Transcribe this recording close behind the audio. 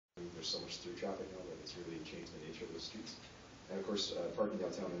there's so much through traffic now that it's really changed the nature of those streets. And of course, parking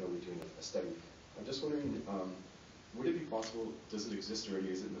downtown, I know we're doing a study. I'm just wondering, would it be possible, does it exist already,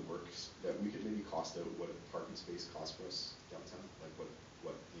 is it in the works, that we could maybe cost out what a parking space costs for us downtown? Like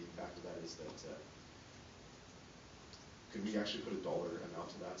what the impact of that is, that could we actually put a dollar amount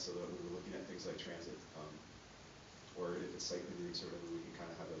to that so that when we're looking at things like transit, or if it's cycling routes or whatever, we can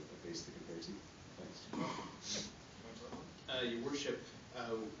kind of have a base to compare to? Thanks. Your Worship,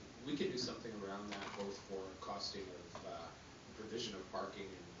 we could do something around that, both for costing of provision of parking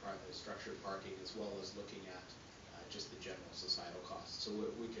and structured parking, as well as looking at just the general societal costs. So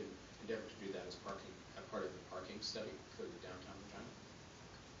we can endeavor to do that as part of the parking study for the downtown Regina.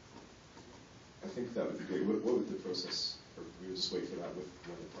 I think that would be great. What would the process, or we would just wait for that when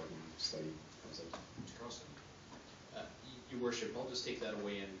the parking study comes out? Mr. Carlson? Your Worship, I'll just take that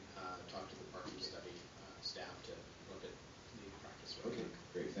away and talk to the parking study staff to look at the practice. Okay,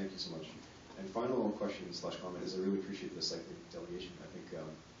 great. Thank you so much. And final question / comment is I really appreciate the cycling delegation. I think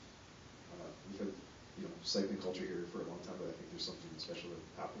we've had cycling culture here for a long time, but I think there's something special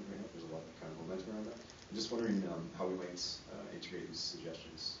happening right now. There's a lot of kind of momentum around that. I'm just wondering how we might integrate these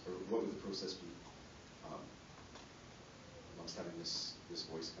suggestions, or what would the process be amongst having this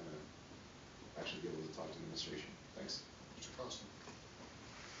voice kind of actually be able to talk to administration. Thanks. Mr. Carlson?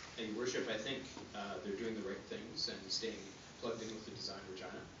 Your Worship, I think they're doing the right things and staying plugged in with the Design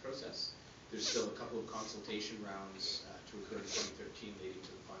Regina process. There's still a couple of consultation rounds to occur in 2013, leading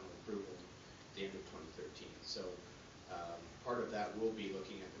to the final approval at the end of 2013. So part of that will be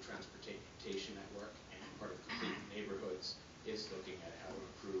looking at the transportation network, and part of Complete Neighborhoods is looking at how to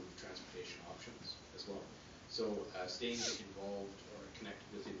improve transportation options as well. So staying involved or connected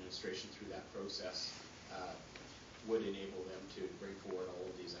with the administration through that process would enable them to bring forward all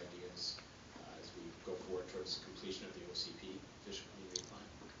of these ideas as we go forward towards completion of the OCP, Official Community Plan.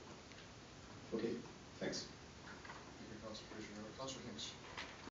 Okay, thanks. Thank you, Councilor Fraser. Councilor Hinks?